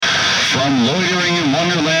From Loitering in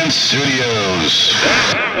Wonderland Studios.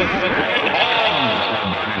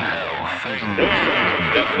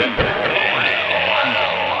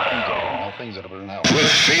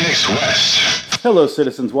 With Phoenix West. Hello,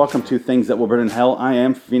 citizens. Welcome to Things That Will Burn in Hell. I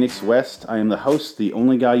am Phoenix West. I am the host, the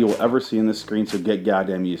only guy you will ever see on this screen, so get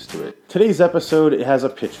goddamn used to it. Today's episode, it has a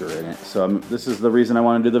picture in it, so this is the reason I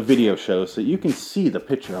want to do the video show, so you can see the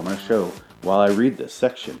picture I'm going to show while I read this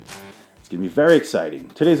section. It's going to be very exciting.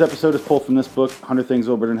 Today's episode is pulled from this book, 100 Things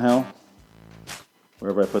That Will Burn in Hell.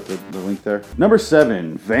 Wherever I put the link there. Number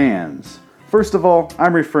 7, vans. First of all,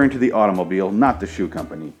 I'm referring to the automobile, not the shoe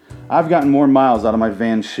company. I've gotten more miles out of my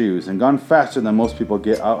van's shoes and gone faster than most people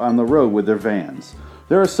get out on the road with their vans.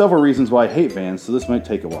 There are several reasons why I hate vans, so this might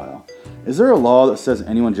take a while. Is there a law that says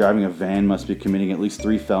anyone driving a van must be committing at least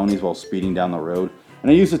 3 felonies while speeding down the road? And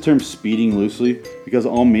I use the term speeding loosely because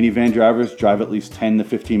all minivan drivers drive at least 10 to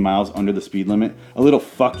 15 miles under the speed limit. A little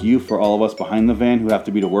fuck you for all of us behind the van who have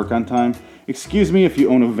to be to work on time. Excuse me if you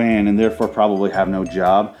own a van and therefore probably have no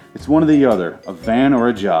job. It's one or the other, a van or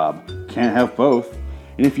a job. Can't have both.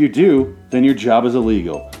 And if you do, then your job is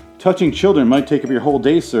illegal. Touching children might take up your whole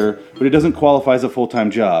day, sir, but it doesn't qualify as a full-time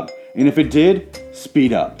job. And if it did,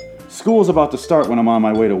 speed up. School's about to start when I'm on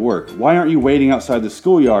my way to work. Why aren't you waiting outside the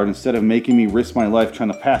schoolyard instead of making me risk my life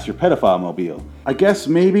trying to pass your pedophile mobile? I guess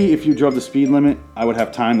maybe if you drove the speed limit, I would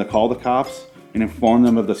have time to call the cops and inform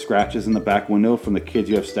them of the scratches in the back window from the kids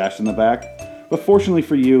you have stashed in the back. But fortunately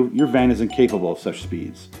for you, your van is incapable of such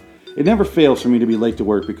speeds. It never fails for me to be late to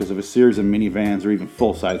work because of a series of minivans or even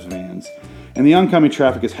full-size vans. And the oncoming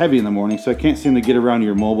traffic is heavy in the morning, so I can't seem to get around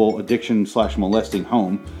your mobile addiction/molesting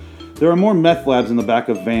home. There are more meth labs in the back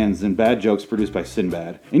of vans than bad jokes produced by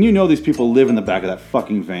Sinbad. And you know these people live in the back of that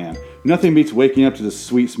fucking van. Nothing beats waking up to the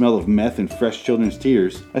sweet smell of meth and fresh children's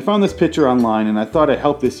tears. I found this picture online and I thought I'd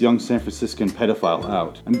help this young San Franciscan pedophile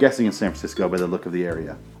out. I'm guessing in San Francisco by the look of the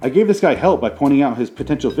area. I gave this guy help by pointing out his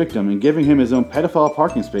potential victim and giving him his own pedophile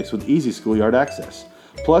parking space with easy schoolyard access.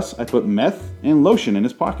 Plus, I put meth and lotion in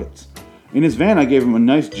his pockets. In his van, I gave him a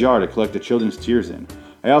nice jar to collect the children's tears in.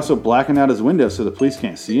 I also blackened out his windows so the police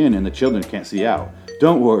can't see in and the children can't see out.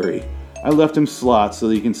 Don't worry, I left him slots so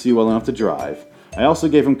that he can see well enough to drive. I also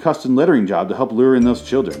gave him custom lettering job to help lure in those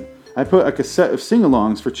children. I put a cassette of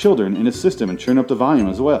sing-alongs for children in his system and turned up the volume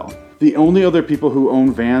as well. The only other people who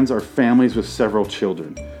own vans are families with several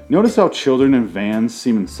children. Notice how children and vans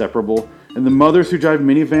seem inseparable, and the mothers who drive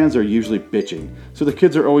minivans are usually bitching, so the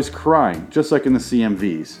kids are always crying, just like in the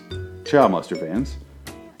CMVs. Child molester vans.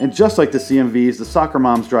 And just like the CMVs, the soccer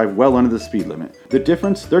moms drive well under the speed limit. The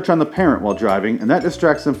difference, they're trying to parent while driving, and that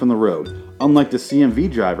distracts them from the road. Unlike the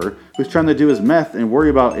CMV driver, who's trying to do his meth and worry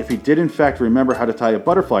about if he did in fact remember how to tie a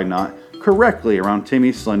butterfly knot correctly around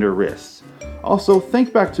Timmy's slender wrists. Also,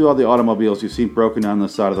 think back to all the automobiles you've seen broken down the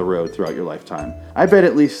side of the road throughout your lifetime. I bet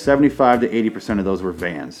at least 75 to 80% of those were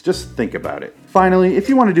vans. Just think about it. Finally, if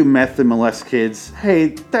you want to do meth and molest kids, hey,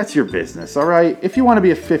 that's your business, alright? If you want to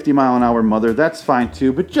be a 50-mile-an-hour mother, that's fine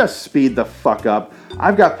too, but just speed the fuck up.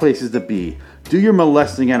 I've got places to be. Do your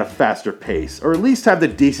molesting at a faster pace, or at least have the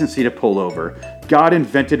decency to pull over. God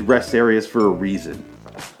invented rest areas for a reason.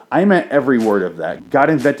 I meant every word of that.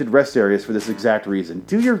 God invented rest areas for this exact reason.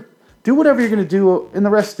 Do whatever you're going to do in the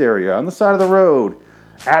rest area, on the side of the road.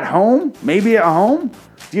 At home? Maybe at home?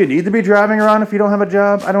 Do you need to be driving around if you don't have a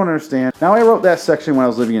job? I don't understand. Now, I wrote that section when I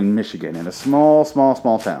was living in Michigan, in a small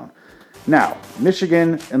town. Now,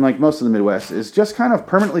 Michigan, and like most of the Midwest, is just kind of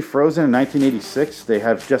permanently frozen in 1986. They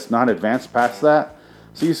have just not advanced past that.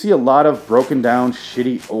 So you see a lot of broken down,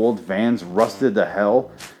 shitty old vans, rusted to hell,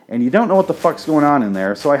 and you don't know what the fuck's going on in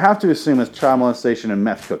there, so I have to assume it's child molestation and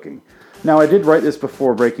meth cooking. Now, I did write this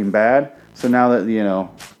before Breaking Bad, so now that,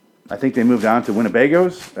 I think they moved on to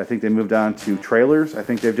Winnebagos. I think they moved on to trailers. I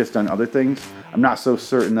think they've just done other things. I'm not so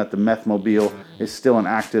certain that the meth mobile is still an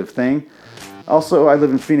active thing. Also, I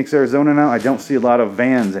live in Phoenix, Arizona now. I don't see a lot of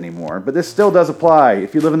vans anymore, but this still does apply.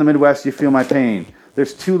 If you live in the Midwest, you feel my pain.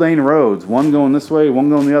 There's 2-lane roads, one going this way, one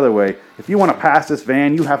going the other way. If you want to pass this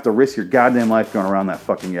van, you have to risk your goddamn life going around that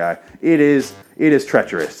fucking guy. It is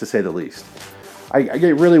treacherous, to say the least. I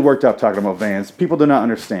get really worked up talking about vans. People do not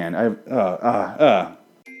understand.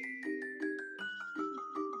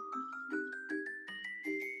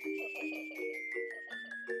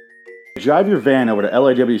 Drive your van over to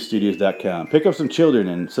liwstudios.com. Pick up some children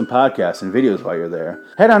and some podcasts and videos while you're there.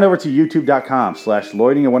 Head on over to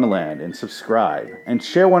youtube.com/Loitering in Wonderland and subscribe. And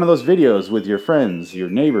share one of those videos with your friends, your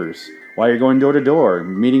neighbors, while you're going door to door,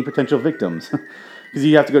 meeting potential victims. Because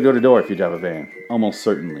you have to go door to door if you drive a van. Almost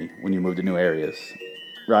certainly, when you move to new areas.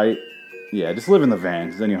 Right? Yeah, just live in the van,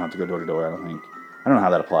 because then you don't have to go door to door, I don't think. I don't know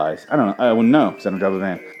how that applies. I don't know. I wouldn't know because I don't drive a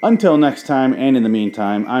van. Until next time, and in the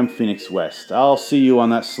meantime, I'm Phoenix West. I'll see you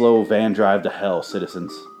on that slow van drive to hell,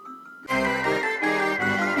 citizens.